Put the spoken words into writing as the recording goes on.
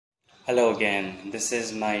Hello again. This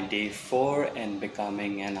is my day 4 in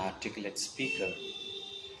becoming an articulate speaker.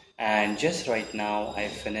 And just right now, I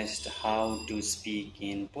finished How to Speak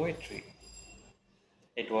in Poetry.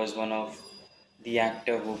 It was one of the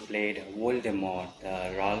actor who played Voldemort,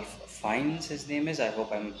 Ralph Fiennes, his name is. I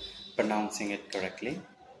hope I'm pronouncing it correctly.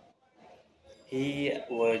 He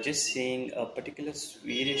was just saying a particular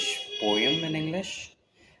Swedish poem in English,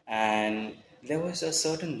 and there was a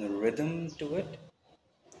certain rhythm to it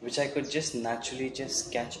which I could just naturally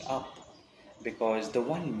just catch up, because the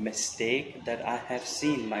one mistake that I have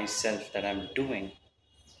seen myself that I'm doing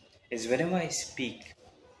is whenever I speak,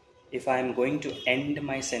 if I'm going to end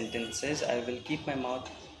my sentences, I will keep my mouth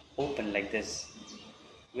open like this,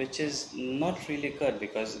 which is not really good,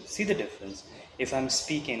 because see the difference. If I'm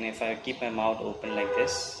speaking, if I keep my mouth open like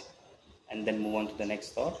this and then move on to the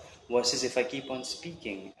next thought, versus if I keep on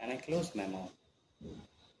speaking and I close my mouth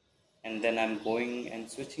and then I'm going and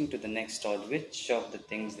switching to the next thought, which of the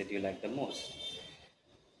things that you like the most?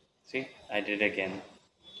 See, I did it again.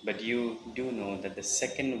 But you do know that the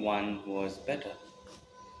second one was better.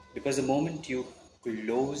 Because the moment you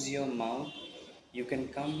close your mouth, you can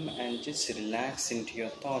come and just relax into your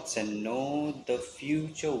thoughts and know the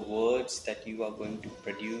future words that you are going to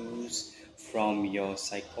produce from your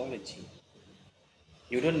psychology.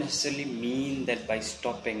 You don't necessarily mean that by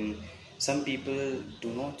stopping. Some people do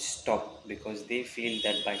not stop because they feel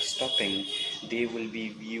that by stopping, they will be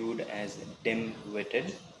viewed as dim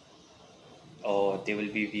witted, or they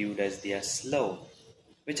will be viewed as they are slow,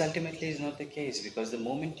 which ultimately is not the case, because the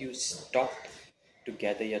moment you stop to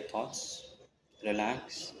gather your thoughts,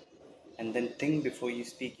 relax, and then think before you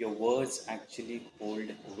speak, your words actually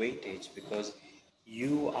hold weightage, because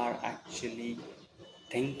you are actually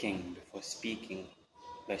thinking before speaking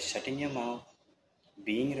by shutting your mouth,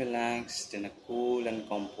 being relaxed in a cool and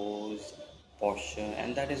composed posture,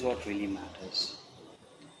 and that is what really matters.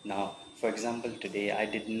 Now, for example, today I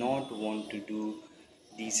did not want to do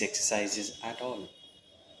these exercises at all.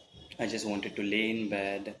 I just wanted to lay in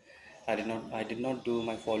bed. I did not do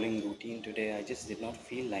my following routine today. I just did not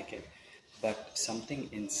feel like it. But something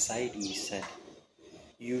inside me said,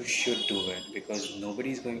 you should do it, because nobody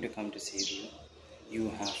is going to come to save you. You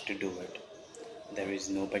have to do it. There is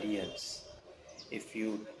nobody else. If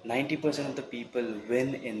you 90% of the people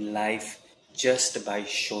win in life just by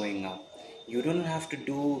showing up. You don't have to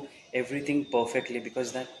do everything perfectly,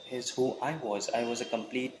 because that is who I was a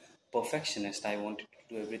complete perfectionist. I wanted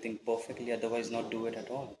to do everything perfectly, otherwise not do it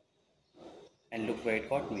at all. And look where it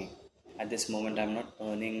got me. At this moment, I'm not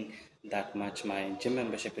earning that much. My gym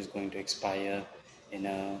membership is going to expire in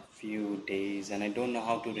a few days, and I don't know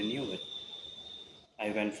how to renew it. I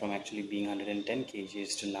went from actually being 110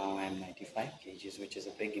 kgs to now I'm 95 kgs, which is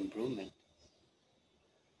a big improvement.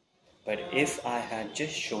 But if I had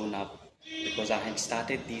just shown up, because I had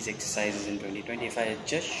started these exercises in 2020, if I had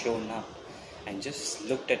just shown up and just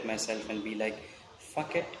looked at myself and be like,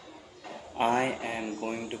 fuck it, I am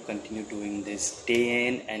going to continue doing this day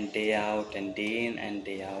in and day out and day in and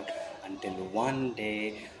day out until one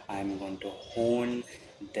day I'm going to hone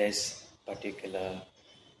this particular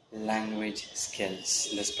language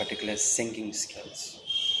skills, this particular singing skills.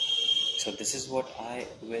 So this is what I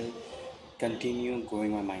will continue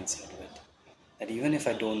growing my mindset with. That even if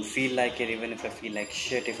I don't feel like it, even if I feel like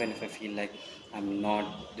shit, even if I feel like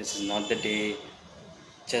this is not the day,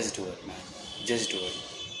 just do it, man. Just do it.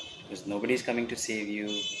 Because nobody's coming to save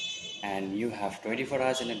you, and you have 24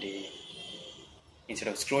 hours in a day. Instead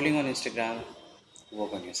of scrolling on Instagram,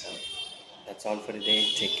 work on yourself. That's all for today.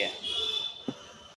 Take care.